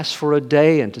fast for a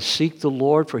day and to seek the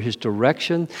Lord for his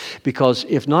direction, because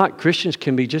if not, Christians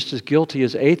can be just as guilty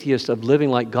as atheists of living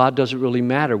like God doesn't really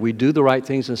matter. We do the right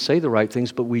things and say the right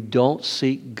things, but we don't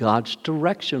seek God's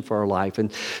direction for our life.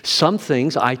 And some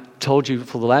things, I told you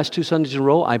for the last 2 Sundays in a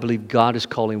row, I believe God is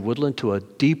calling Woodland to a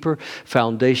deeper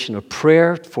foundation of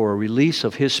prayer for a release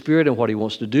of his Spirit and what he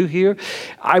wants to do here.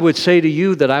 I would say to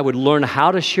you that I would learn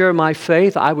how to share my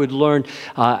faith. I would learn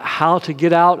how to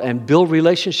get out and build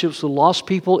relationships with lost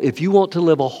people. If you want to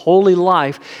live a holy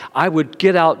life, I would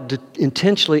get out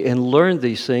intentionally and learn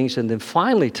these things. And then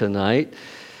finally tonight,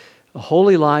 a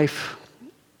holy life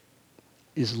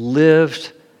is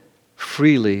lived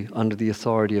freely under the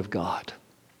authority of God.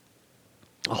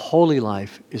 A holy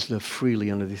life is lived freely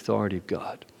under the authority of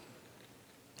God.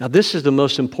 Now, this is the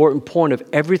most important point of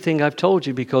everything I've told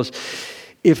you, because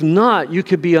if not, you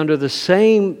could be under the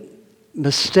same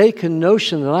mistaken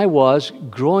notion that I was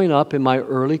growing up in my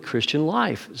early Christian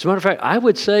life. As a matter of fact, I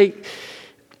would say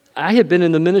I had been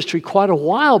in the ministry quite a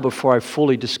while before I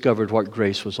fully discovered what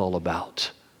grace was all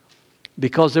about,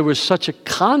 because there was such a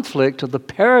conflict of the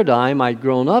paradigm I'd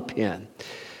grown up in.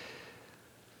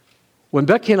 When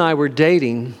Becky and I were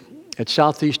dating at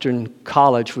Southeastern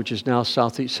College, which is now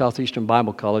Southeastern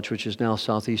Bible College, which is now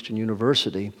Southeastern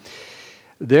University,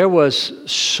 there was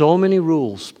so many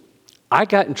rules. I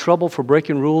got in trouble for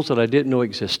breaking rules that I didn't know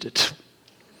existed.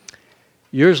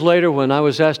 Years later, when I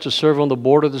was asked to serve on the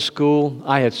board of the school,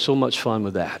 I had so much fun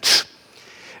with that.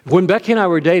 When Becky and I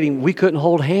were dating, we couldn't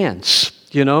hold hands.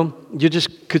 You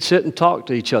just could sit and talk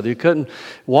to each other. You couldn't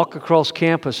walk across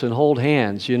campus and hold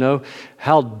hands,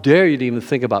 How dare you to even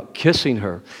think about kissing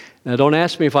her? Now, don't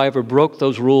ask me if I ever broke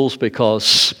those rules,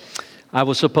 because I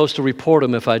was supposed to report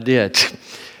them if I did.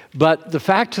 But the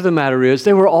fact of the matter is,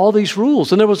 there were all these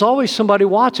rules, and there was always somebody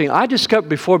watching. I discovered,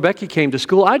 before Becky came to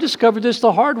school, I discovered this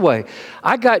the hard way.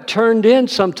 I got turned in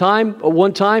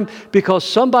one time, because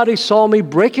somebody saw me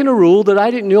breaking a rule that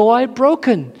I didn't know I had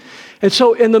broken. And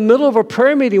so in the middle of a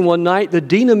prayer meeting one night, the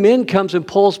dean of men comes and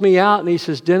pulls me out, and he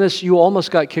says, "Dennis, you almost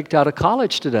got kicked out of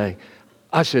college today."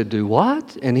 I said, "Do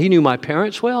what?" And he knew my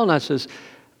parents well, and I says,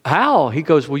 "How?" He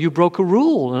goes, "Well, you broke a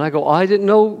rule." And I go, "I didn't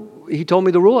know." He told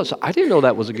me the rule. I said, "I didn't know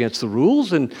that was against the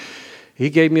rules." And he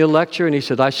gave me a lecture, and he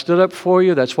said, "I stood up for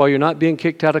you. That's why you're not being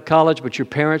kicked out of college, but your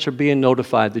parents are being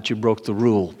notified that you broke the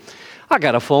rule." I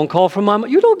got a phone call from my mom.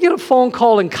 You don't get a phone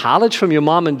call in college from your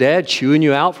mom and dad chewing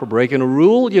you out for breaking a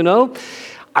rule,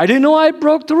 I didn't know I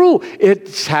broke the rule.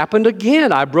 It's happened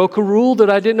again. I broke a rule that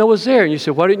I didn't know was there. And you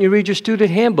said, "Why didn't you read your student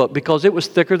handbook?" Because it was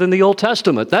thicker than the Old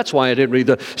Testament. That's why I didn't read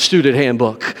the student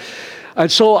handbook.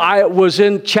 And so I was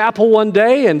in chapel one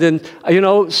day, and then,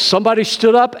 somebody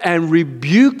stood up and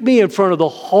rebuked me in front of the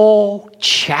whole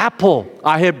chapel.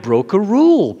 I had broke a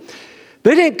rule.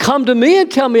 They didn't come to me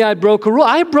and tell me I broke a rule.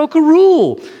 I broke a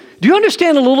rule. Do you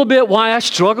understand a little bit why I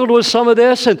struggled with some of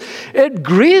this? And it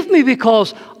grieved me,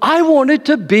 because I wanted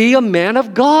to be a man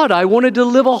of God. I wanted to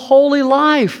live a holy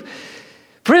life.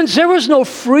 Friends, there was no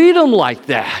freedom like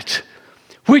that.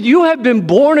 When you have been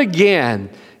born again,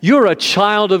 you're a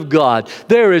child of God.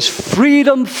 There is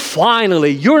freedom finally.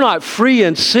 You're not free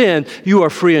in sin. You are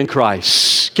free in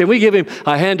Christ. Can we give him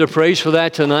a hand of praise for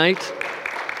that tonight?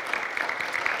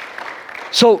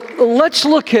 So let's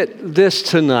look at this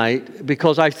tonight,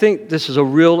 because I think this is a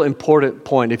real important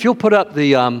point. If you'll put up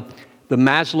the the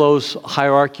Maslow's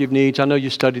hierarchy of needs. I know you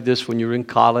studied this when you were in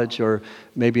college or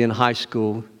maybe in high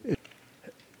school.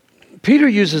 Peter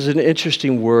uses an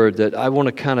interesting word that I want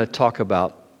to kind of talk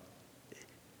about.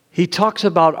 He talks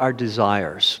about our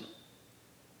desires.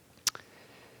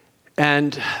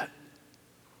 And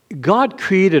God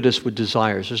created us with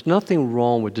desires. There's nothing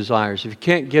wrong with desires. If you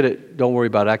can't get it, don't worry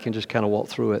about it. I can just kind of walk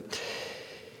through it.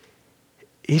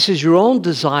 He says, your own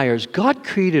desires, God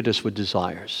created us with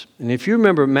desires. And if you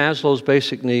remember Maslow's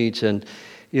basic needs, and,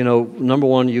 number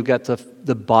one, you got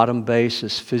the bottom base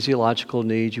is physiological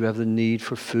needs. You have the need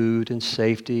for food and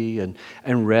safety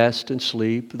and rest and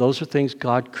sleep. Those are things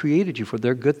God created you for.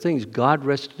 They're good things. God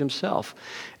rested himself.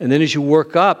 And then as you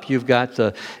work up, you've got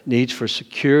the needs for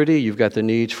security. You've got the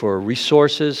needs for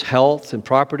resources, health, and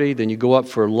property. Then you go up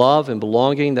for love and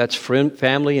belonging. That's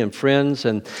family and friends.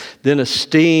 And then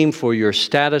esteem for your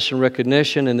status and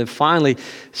recognition. And then finally,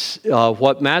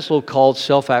 what Maslow called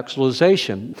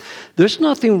self-actualization. There's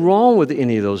nothing wrong with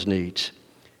any of those needs.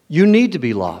 You need to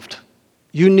be loved.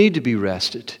 You need to be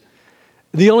rested.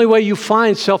 The only way you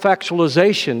find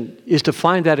self-actualization is to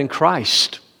find that in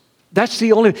Christ. That's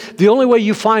the only way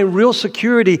you find real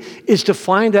security is to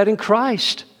find that in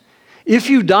Christ. If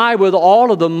you die with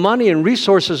all of the money and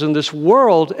resources in this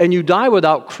world and you die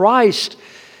without Christ,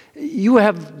 you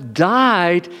have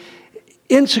died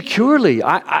insecurely.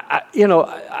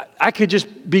 I could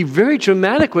just be very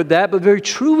dramatic with that, but very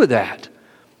true with that.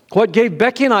 What gave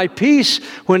Becky and I peace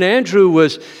when Andrew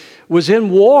was in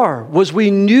war was we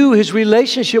knew his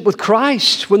relationship with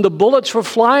Christ when the bullets were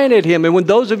flying at him. And when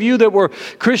those of you that were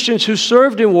Christians who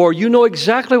served in war, you know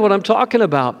exactly what I'm talking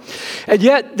about. And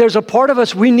yet there's a part of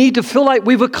us, we need to feel like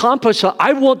we've accomplished.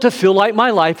 I want to feel like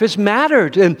my life has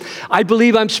mattered. And I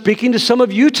believe I'm speaking to some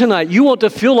of you tonight. You want to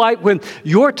feel like when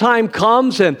your time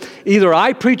comes and either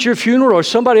I preach your funeral or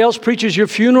somebody else preaches your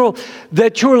funeral,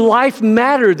 that your life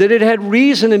mattered, that it had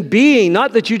reason and being,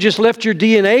 not that you just left your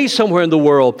DNA somewhere in the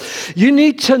world. You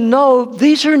need to know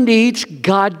these are needs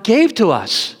God gave to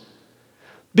us.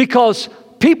 Because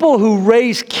people who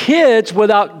raise kids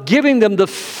without giving them the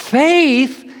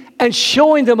faith and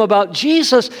showing them about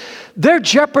Jesus, they're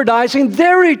jeopardizing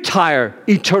their entire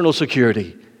eternal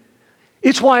security.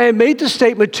 It's why I made the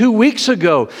statement 2 weeks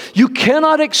ago. You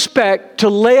cannot expect to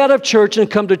lay out of church and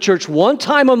come to church one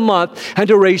time a month and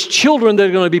to raise children that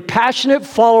are going to be passionate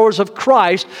followers of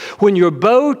Christ when your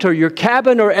boat or your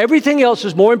cabin or everything else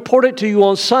is more important to you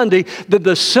on Sunday than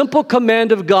the simple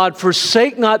command of God,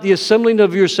 forsake not the assembling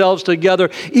of yourselves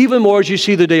together, even more as you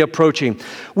see the day approaching.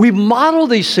 We model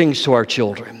these things to our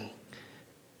children.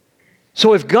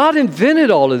 So if God invented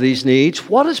all of these needs,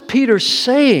 what is Peter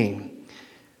saying?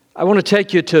 I want to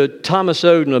take you to Thomas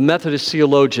Oden, a Methodist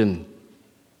theologian.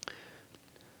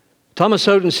 Thomas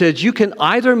Oden says, you can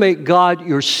either make God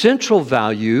your central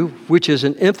value, which is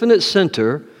an infinite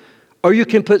center, or you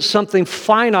can put something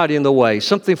finite in the way,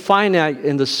 something finite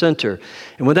in the center.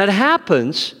 And when that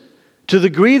happens, to the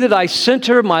degree that I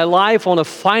center my life on a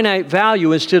finite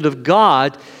value instead of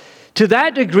God, to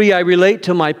that degree I relate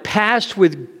to my past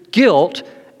with guilt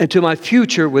and to my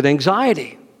future with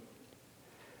anxiety.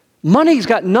 Money's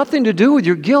got nothing to do with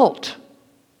your guilt.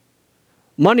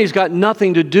 Money's got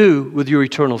nothing to do with your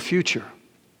eternal future.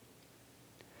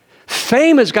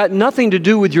 Fame has got nothing to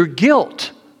do with your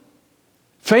guilt.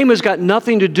 Fame has got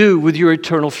nothing to do with your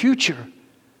eternal future.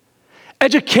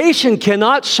 Education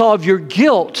cannot solve your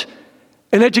guilt,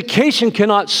 and education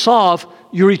cannot solve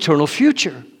your eternal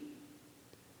future.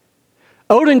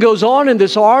 Oden goes on in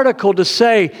this article to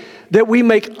say that we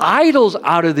make idols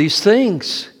out of these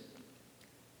things.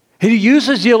 He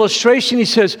uses the illustration. He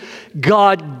says,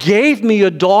 God gave me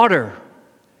a daughter.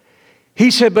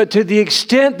 He said, but to the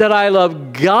extent that I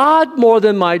love God more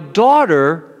than my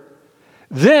daughter,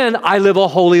 then I live a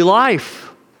holy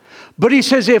life. But he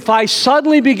says, if I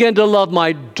suddenly begin to love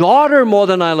my daughter more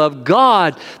than I love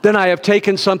God, then I have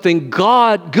taken something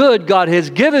good God has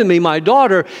given me, my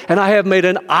daughter, and I have made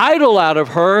an idol out of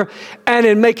her. And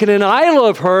in making an idol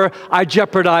of her, I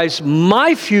jeopardize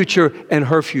my future and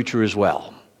her future as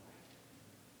well.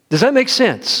 Does that make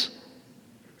sense?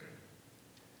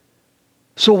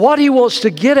 So what he wants to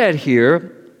get at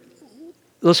here,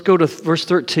 let's go to verse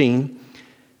 13.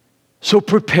 So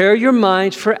prepare your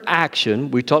minds for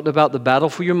action. We talked about the battle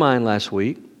for your mind last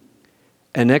week.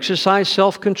 And exercise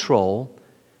self-control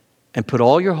and put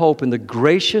all your hope in the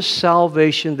gracious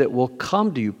salvation that will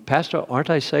come to you. Pastor, aren't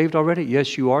I saved already?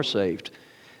 Yes, you are saved.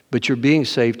 But you're being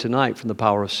saved tonight from the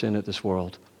power of sin at this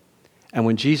world. And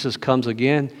when Jesus comes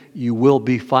again, you will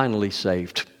be finally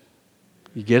saved.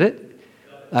 You get it?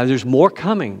 There's more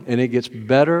coming, and it gets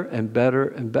better and better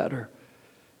and better.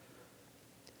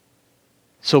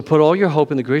 So put all your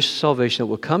hope in the gracious salvation that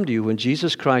will come to you when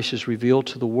Jesus Christ is revealed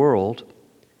to the world.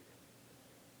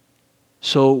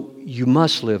 So you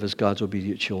must live as God's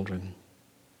obedient children.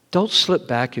 Don't slip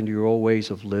back into your old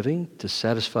ways of living to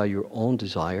satisfy your own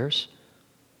desires.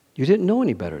 You didn't know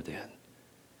any better then.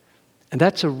 And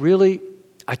that's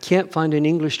I can't find an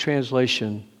English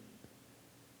translation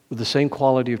with the same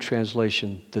quality of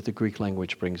translation that the Greek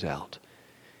language brings out.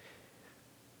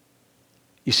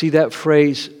 You see that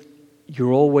phrase,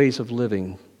 your old ways of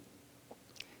living,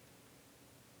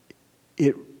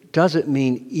 it doesn't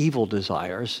mean evil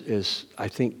desires, as I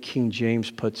think King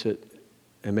James puts it,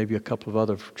 and maybe a couple of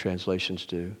other translations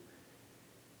do.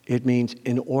 It means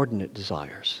inordinate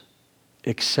desires,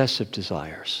 excessive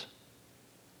desires.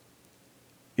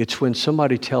 It's when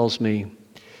somebody tells me,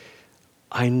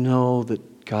 I know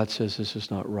that God says this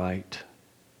is not right.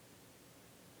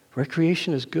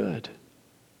 Recreation is good,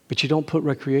 but you don't put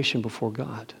recreation before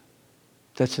God.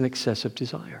 That's an excessive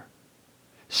desire.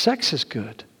 Sex is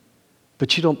good,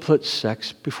 but you don't put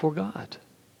sex before God.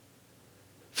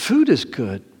 Food is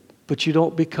good, but you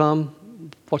don't become,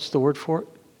 what's the word for it?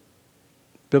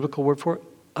 Biblical word for it?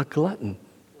 A glutton.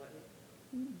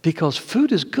 Because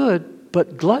food is good,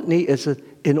 but gluttony is an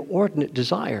inordinate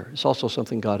desire. It's also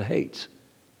something God hates.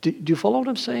 Do you follow what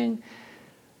I'm saying?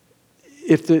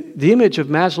 If the image of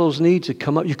Maslow's needs had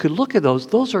come up, you could look at those.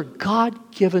 Those are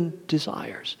God-given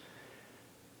desires.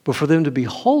 But for them to be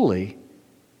holy,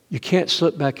 you can't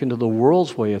slip back into the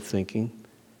world's way of thinking,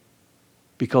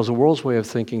 because the world's way of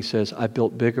thinking says, I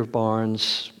built bigger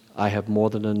barns, I have more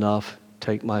than enough,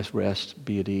 take my rest,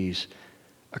 be at ease.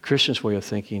 A Christian's way of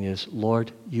thinking is,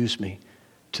 Lord, use me.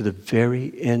 To the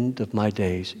very end of my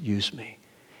days, use me.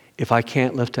 If I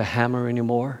can't lift a hammer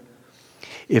anymore,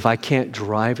 if I can't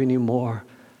drive anymore,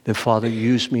 then Father,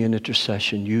 use me in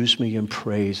intercession, use me in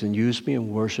praise, and use me in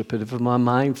worship. And if my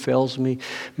mind fails me,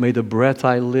 may the breath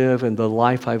I live and the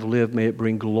life I've lived, may it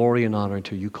bring glory and honor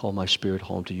until you call my spirit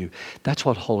home to you. That's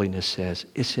what holiness says.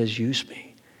 It says, use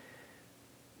me.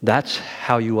 That's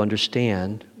how you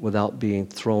understand, without being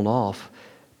thrown off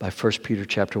by 1 Peter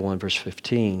chapter 1, verse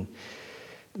 15.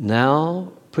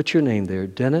 Now, put your name there.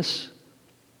 Dennis,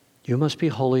 you must be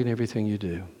holy in everything you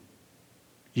do.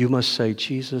 You must say,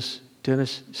 Jesus,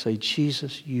 Dennis, say,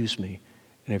 Jesus, use me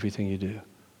in everything you do.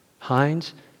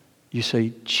 Hines, you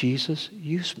say, Jesus,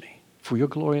 use me for your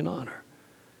glory and honor.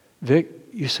 Vic,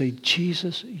 you say,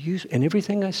 Jesus, use me. And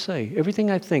everything I say, everything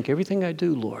I think, everything I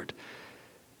do, Lord,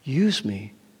 use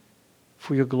me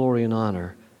for your glory and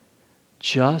honor,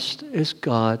 just as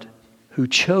God who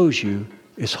chose you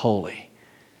is holy.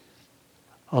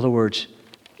 In other words,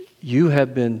 you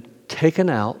have been taken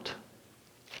out.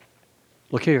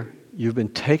 Look here. You've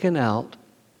been taken out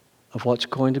of what's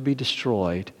going to be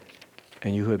destroyed,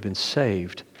 and you have been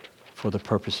saved for the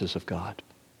purposes of God.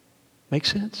 Make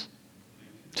sense?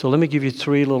 So let me give you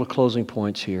 3 little closing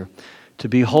points here. To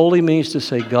be holy means to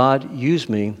say, God, use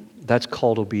me. That's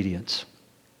called obedience.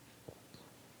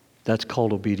 That's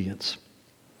called obedience.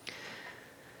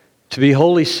 To be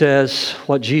holy says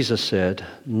what Jesus said,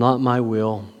 not my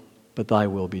will, but thy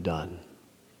will be done.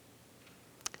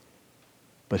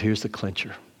 But here's the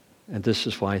clincher, and this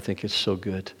is why I think it's so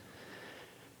good.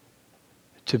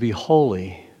 To be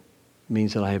holy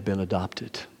means that I have been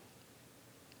adopted.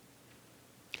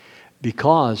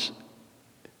 Because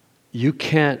you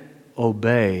can't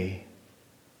obey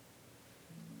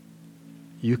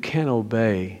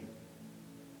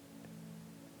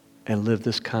and live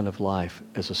this kind of life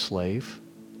as a slave.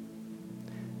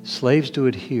 Slaves do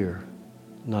it here,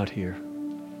 not here.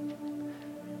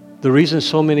 The reason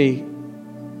so many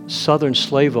Southern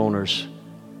slave owners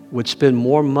would spend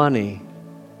more money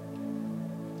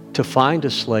to find a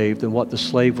slave than what the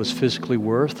slave was physically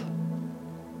worth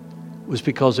was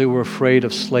because they were afraid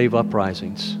of slave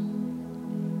uprisings.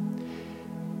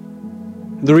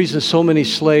 The reason so many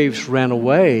slaves ran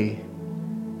away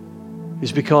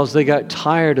is because they got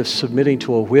tired of submitting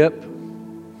to a whip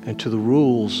and to the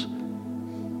rules.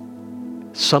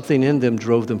 Something in them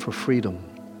drove them for freedom.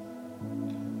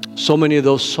 So many of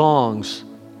those songs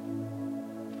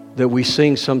that we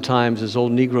sing sometimes as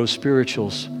old Negro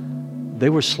spirituals, they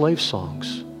were slave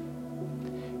songs.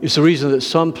 It's the reason that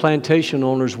some plantation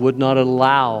owners would not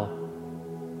allow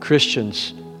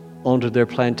Christians onto their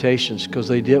plantations, because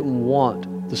they didn't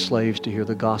want the slaves to hear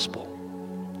the gospel.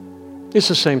 It's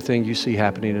the same thing you see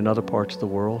happening in other parts of the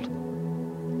world.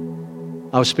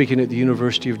 I was speaking at the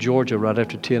University of Georgia right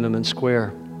after Tiananmen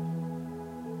Square.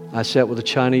 I sat with a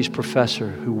Chinese professor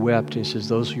who wept, and he says,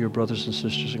 those are your brothers and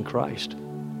sisters in Christ.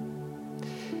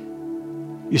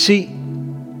 You see,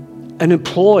 an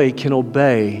employee can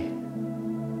obey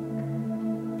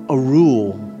a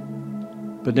rule,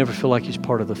 but never feel like he's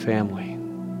part of the family.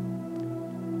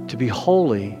 To be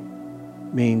holy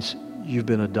means you've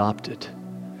been adopted.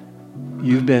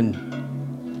 You've been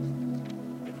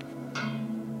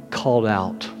called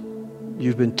out.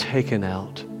 You've been taken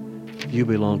out. You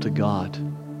belong to God.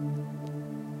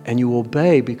 And you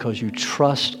obey because you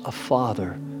trust a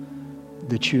Father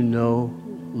that you know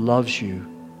loves you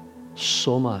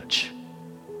so much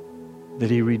that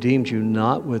he redeemed you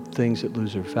not with things that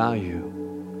lose their value,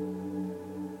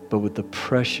 but with the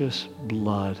precious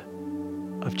blood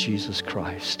of Jesus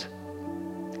Christ.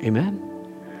 Amen?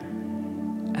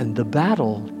 And the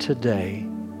battle today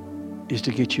is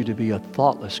to get you to be a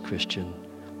thoughtless Christian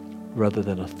rather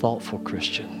than a thoughtful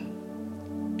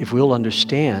Christian. If we'll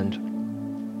understand,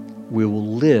 we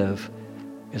will live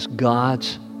as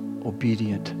God's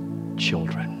obedient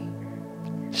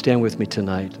children. Stand with me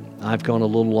tonight. I've gone a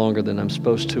little longer than I'm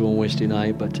supposed to on Wednesday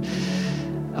night, but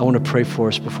I want to pray for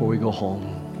us before we go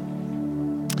home.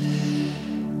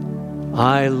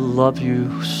 I love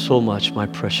you so much, my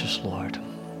precious Lord.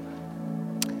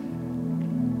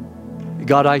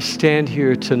 God, I stand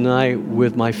here tonight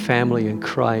with my family in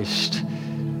Christ.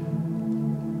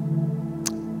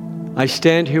 I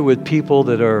stand here with people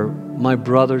that are my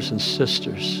brothers and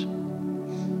sisters.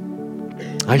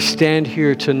 I stand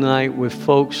here tonight with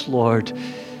folks, Lord,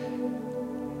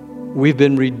 we've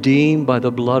been redeemed by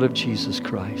the blood of Jesus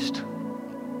Christ.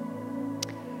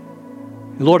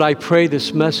 Lord, I pray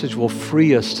this message will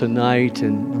free us tonight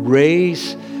and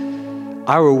raise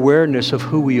our awareness of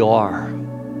who we are.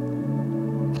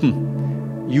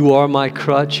 You are my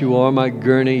crutch, you are my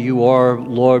gurney, you are,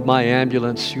 Lord, my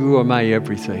ambulance, you are my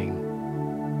everything.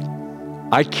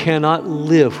 I cannot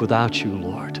live without you,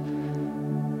 Lord.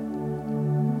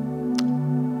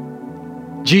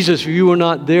 Jesus, if you were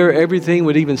not there, everything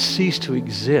would even cease to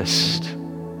exist.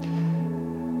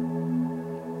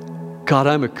 God,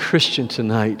 I'm a Christian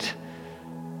tonight,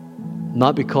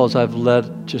 not because I've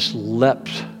just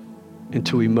leapt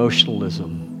into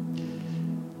emotionalism.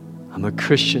 I'm a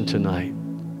Christian tonight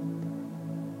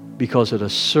because at a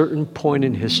certain point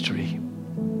in history,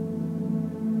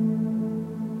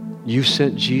 you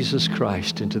sent Jesus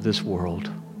Christ into this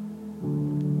world.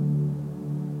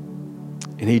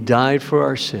 And he died for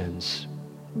our sins.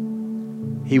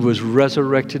 He was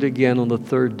resurrected again on the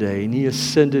third day, and he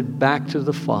ascended back to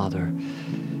the Father.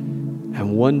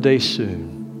 And one day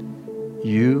soon,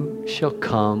 you shall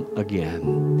come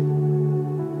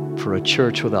again for a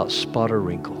church without spot or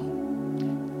wrinkle.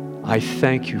 I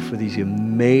thank you for these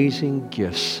amazing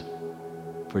gifts,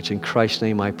 for it's in Christ's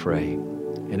name I pray.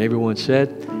 And everyone said,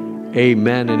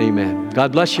 amen and amen.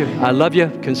 God bless you. I love you.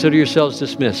 Consider yourselves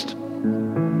dismissed.